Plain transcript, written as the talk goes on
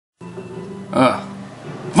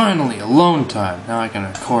Finally, alone time. Now I can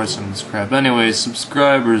record some of this crap. Anyways,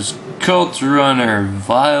 subscribers, Cult Runner,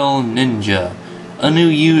 Vile Ninja, a new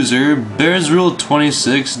user, Bears Rule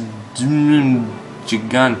 26,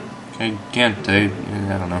 Gigante,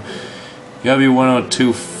 I don't know, Gabby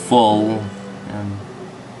 102 full, and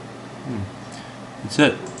that's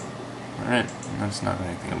it. Alright, that's not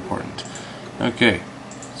anything important. Okay,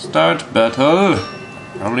 start battle.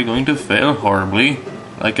 Probably going to fail horribly,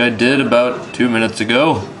 like I did about 2 minutes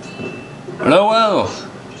ago. But oh well!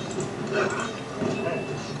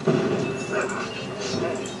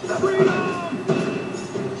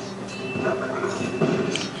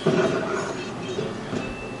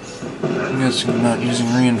 I'm guessing I'm not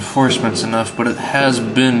using reinforcements enough, but it has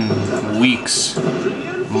been weeks,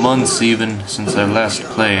 months even, since I last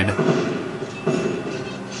played.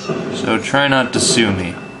 So try not to sue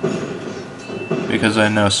me, because I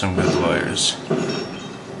know some good lawyers.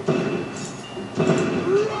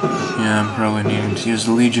 Yeah, I'm probably needing to use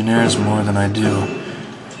the Legionnaires more than I do.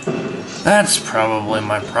 That's probably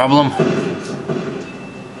my problem.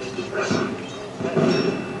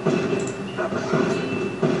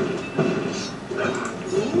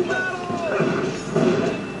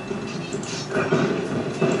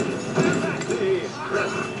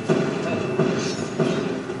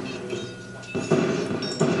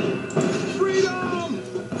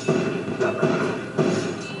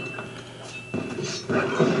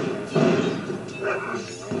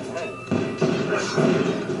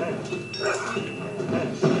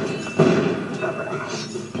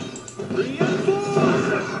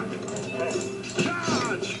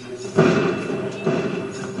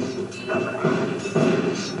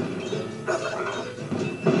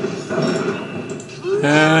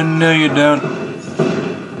 No you don't.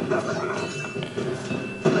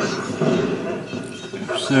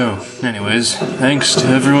 So, anyways, thanks to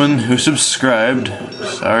everyone who subscribed.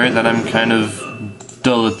 Sorry that I'm kind of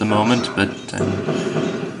dull at the moment, but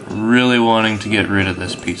I'm really wanting to get rid of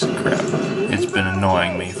this piece of crap. It's been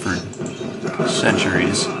annoying me for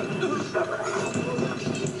centuries.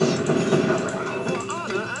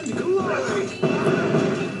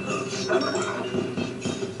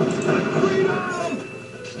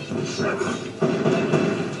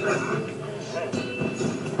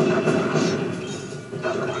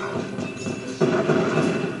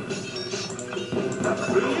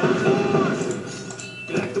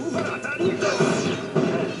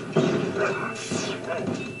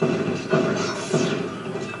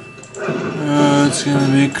 It's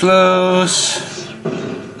gonna be close.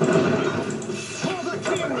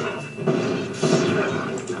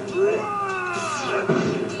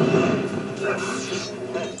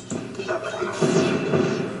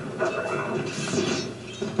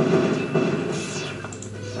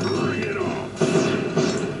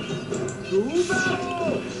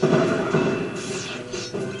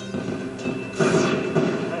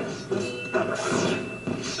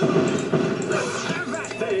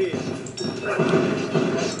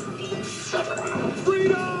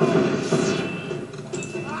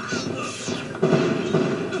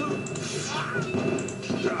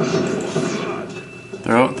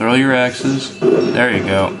 Throw your axes. There you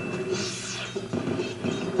go.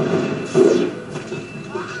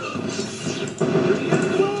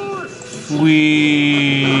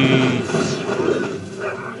 Whee!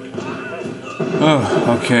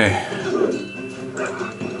 Oh, okay.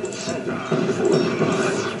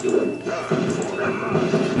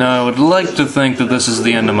 Now, I would like to think that this is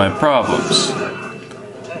the end of my problems,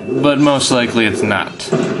 but most likely it's not.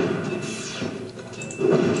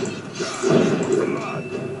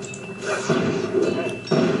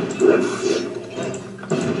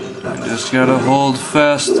 Just gotta hold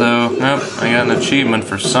fast though. Nope, I got an achievement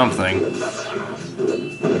for something.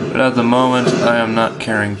 But at the moment, I am not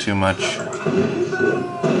caring too much.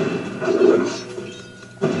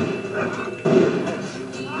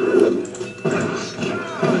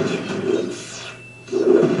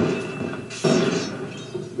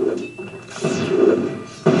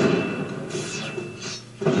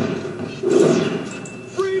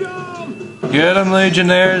 Get 'em,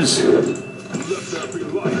 Legionnaires!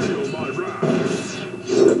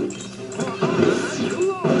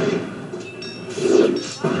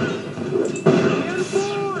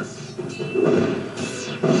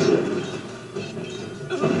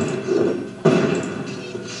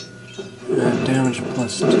 Damage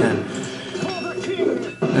plus 10.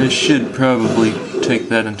 I should probably take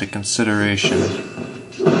that into consideration.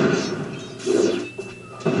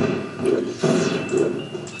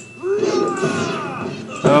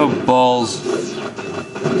 Oh, balls.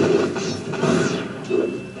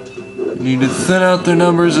 Need need to thin out their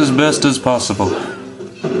numbers as best as possible.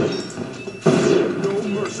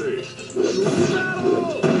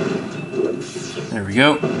 There we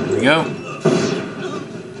go. There we go.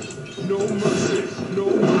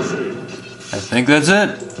 I think that's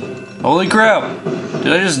it. Holy crap!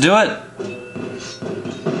 Did I just do it?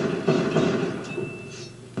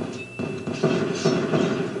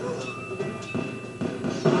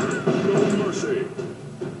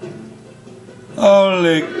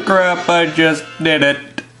 Holy crap, I just did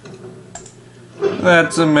it.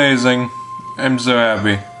 That's amazing. I'm so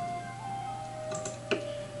happy.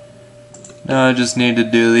 Now I just need to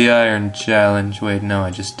do the iron challenge. Wait, no, I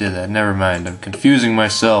just did that. Never mind, I'm confusing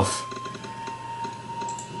myself.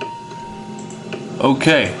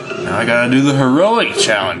 Okay, now I gotta do the heroic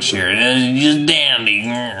challenge here. It's just dandy.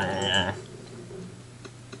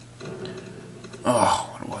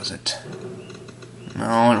 Oh, what was it?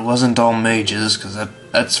 No, it wasn't all mages, because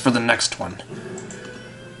that's for the next one.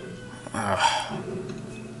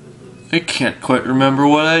 I can't quite remember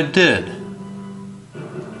what I did.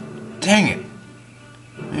 Dang it!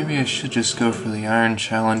 Maybe I should just go for the iron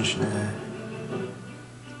challenge.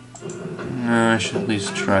 No, I should at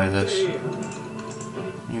least try this.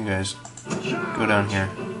 You guys, go down here.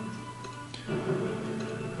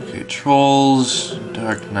 Okay, trolls,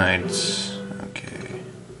 dark knights. Okay.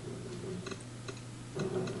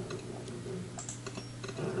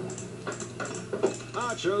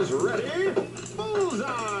 Archers ready?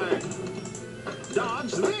 Bullseye!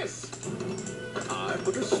 Dodge this! I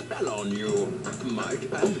put a spell on you. Might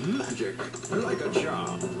and magic, like a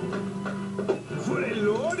charm. Fully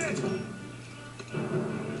loaded!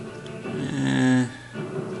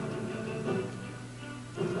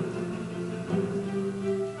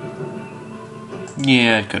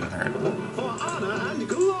 Yeah, it couldn't hurt. For honor and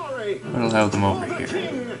glory! We'll have them over here.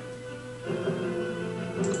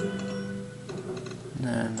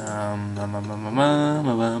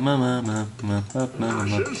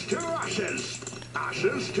 Ashes to ashes!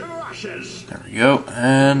 Ashes to ashes! There we go.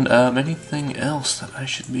 And anything else that I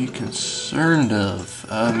should be concerned of?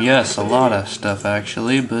 Yes, a lot of stuff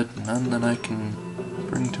actually, but none that I can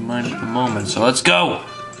bring to mind at the moment. So let's go!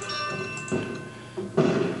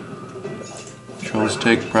 Trolls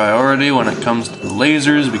take priority when it comes to the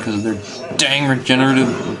lasers because of their dang regenerative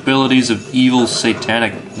abilities of evil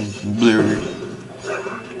satanic blur.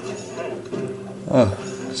 Oh,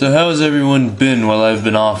 so how has everyone been while I've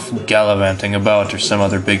been off gallivanting about, or some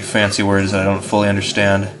other big fancy words that I don't fully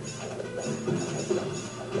understand?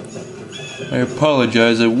 I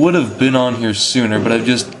apologize, I would have been on here sooner, but I've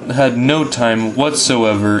just had no time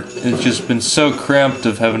whatsoever. It's just been so cramped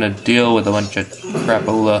of having to deal with a bunch of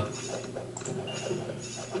crapola.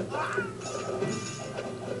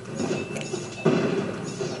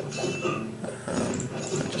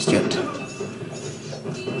 Not just yet.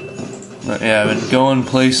 But yeah, I've been going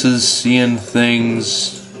places, seeing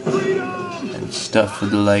things, and stuff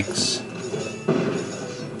with the likes.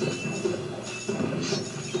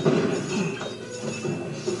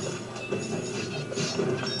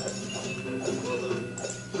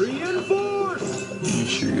 You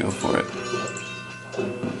sure go for it.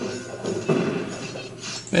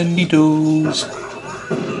 Bendy toes.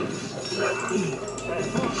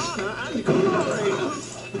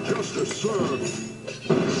 Justice served.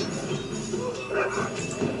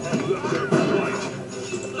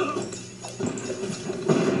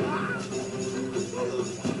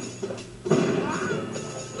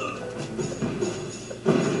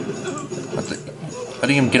 What the?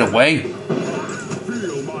 Letting him get away?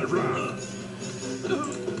 Feel my wrath.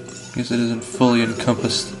 Guess it doesn't fully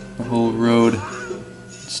encompass the whole road.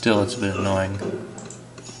 Still, it's a bit annoying.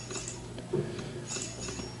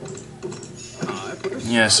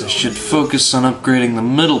 Yes, I should focus on upgrading the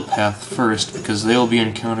middle path first, because they'll be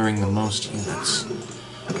encountering the most units.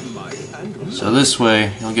 So this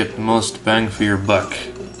way, you'll get the most bang for your buck.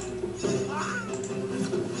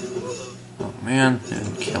 Oh man,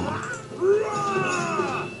 didn't kill him.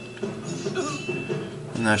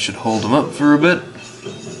 And that should hold him up for a bit.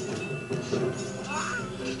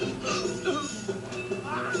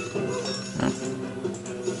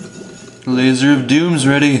 Laser of Doom's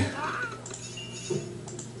ready.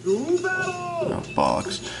 Oh,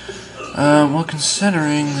 bollocks. Well,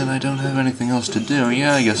 considering that I don't have anything else to do,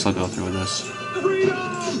 yeah, I guess I'll go through with this.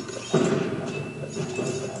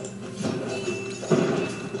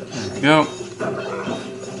 There we go.